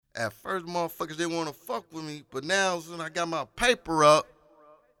At first, motherfuckers didn't want to fuck with me, but now since I got my paper up,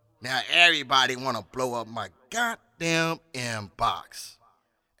 now everybody want to blow up my goddamn inbox.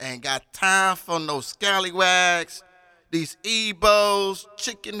 Ain't got time for no scallywags, these ebos,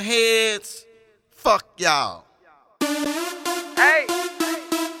 chicken heads. Fuck y'all. Hey,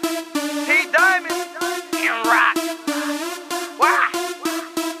 T-Diamond and ROC. Why?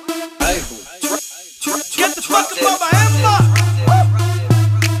 Get the fuck up on my inbox,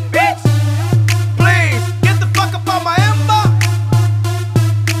 bitch. Please, get the fuck up on my inbox,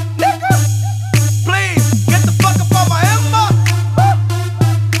 nigga. Please, get the fuck up on my inbox,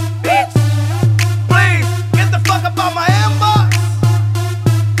 bitch. Please, get the fuck up on my inbox,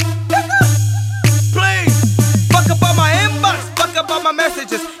 nigga. Please, fuck up on my inbox, fuck up on my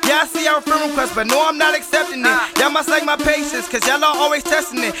messages. Yeah, I see our friend requests, but no, I'm not accepting it. Y'all must like my patience, cause y'all are always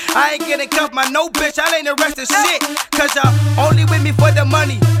testing it. I ain't getting cuffed by no bitch, I ain't arrested shit. Cause y'all only with me for the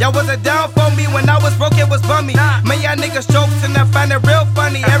money. Y'all wasn't down for me when I was broke, it was bummy. Man, y'all niggas jokes and I find it real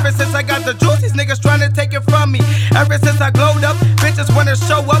funny. Ever since I got the juice, these niggas trying to take it from me. Ever since I glowed up, bitches wanna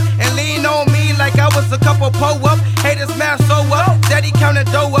show up and lean on me like I was a couple pull-up. Haters mad so up, daddy counting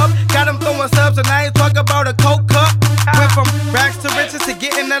dough up. Got them throwing subs and I ain't talking about a coke cup. Went from rags to riches to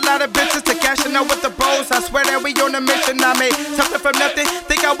getting a lot of bitches to cashing out with the bros. I swear that we on a mission. I made something from nothing,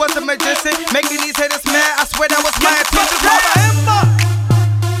 think I was a magician. Making these haters mad, I swear that was my intention.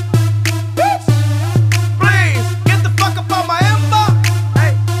 Bitch, please, get the fuck up on my inbox.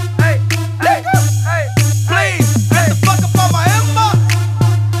 Hey, hey, nigga, hey, please, get the fuck up on my inbox.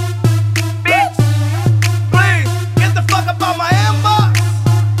 Bitch, please, get the fuck up on my inbox.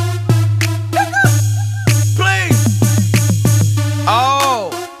 Nigga, please. Oh,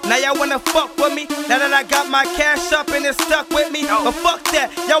 now y'all wanna fuck with me? Now that I got my cash up and it's stuck with me. But fuck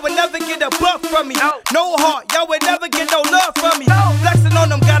that, y'all would never get a buck from me. No heart, y'all would never get no love from me. Flexing on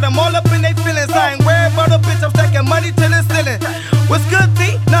them, got them all up in they feelings. I ain't worried about a bitch, I'm stacking money till it's ceiling. What's good,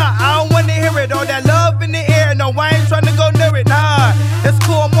 T? Nah, I don't wanna hear it. All that love in the air, no, I ain't tryna go near it. Nah, it's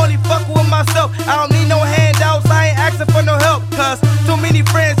cool, I'm only fucking with myself. I don't need no handouts, I ain't asking for no help. Cause too many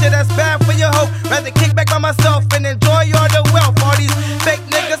friends, yeah, that's bad for your hope. Rather kick back by myself and enjoy all the wealth. All these fake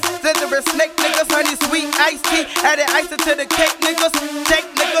niggas, slitherin' snake niggas, honey sweet iced tea, added ice to the cake niggas. Take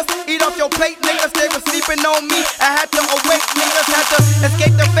niggas, eat off your plate niggas. They were sleeping on me, I had to awake niggas. Had to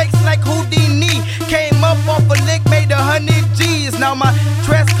escape the fakes like Houdini. Came up off a lick, made 100 G's. Now my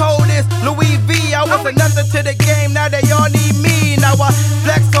dress code is Louis V. I was a nothing to the game, now they all need me. Now I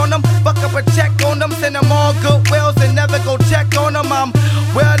flex on them, fuck up a check on them. Send them all good wills and never go check on them. I'm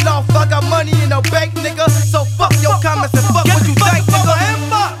well off, I got money in the bank, nigga. So fuck your comments and fuck what you think,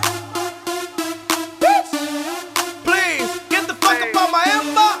 nigga. Bitch, please, get the fuck up on my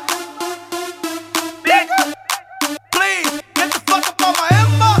inbox. Nigga, please, get the fuck up on my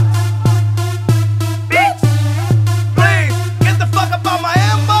inbox. Bitch, please, get the fuck up on my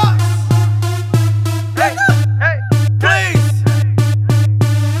inbox. Nigga, please.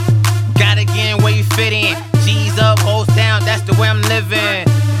 Gotta get in where you fit in. G's up, hoes down, that's the way I'm living.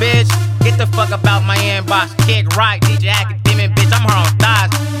 Bitch, get the fuck up out my inbox. Kick right, DJ academic, bitch, I'm hard on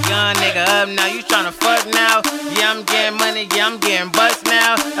thighs. Young nigga up now, you tryna fuck now. Yeah, I'm getting money, yeah, I'm getting bust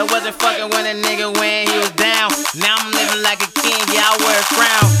now. I wasn't fucking when a nigga when he was down. Now I'm living like a king, yeah, I wear a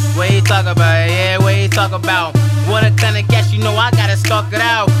crown. What he talk about, yeah, what he talk about. What a kind of cash, you know I gotta stalk it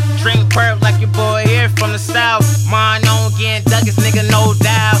out. Drink perp like your boy here from the south. Mine on getting duckets, nigga, no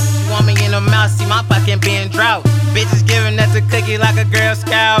doubt. You want me in the mouth, see my pocket being drought. Bitches giving us a cookie like a Girl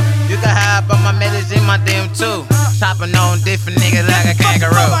Scout. You can hide on my message in my DM too. Chopping on different niggas like a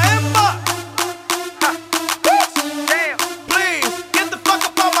kangaroo. Damn, please, get the fuck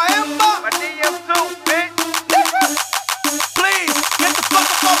up on my inbox. My DM too, bitch. Nigga, please, get the fuck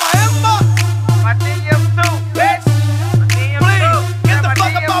up on my inbox. My DM too, bitch. Please, get the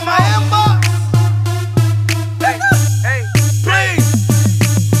fuck up on my inbox. Nigga, hey, please.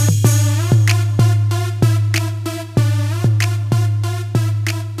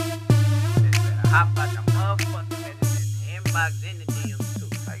 Hop out the motherfucking messages, inbox in the DM too.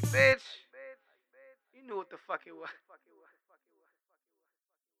 Like, bitch, you knew what the fuck it was.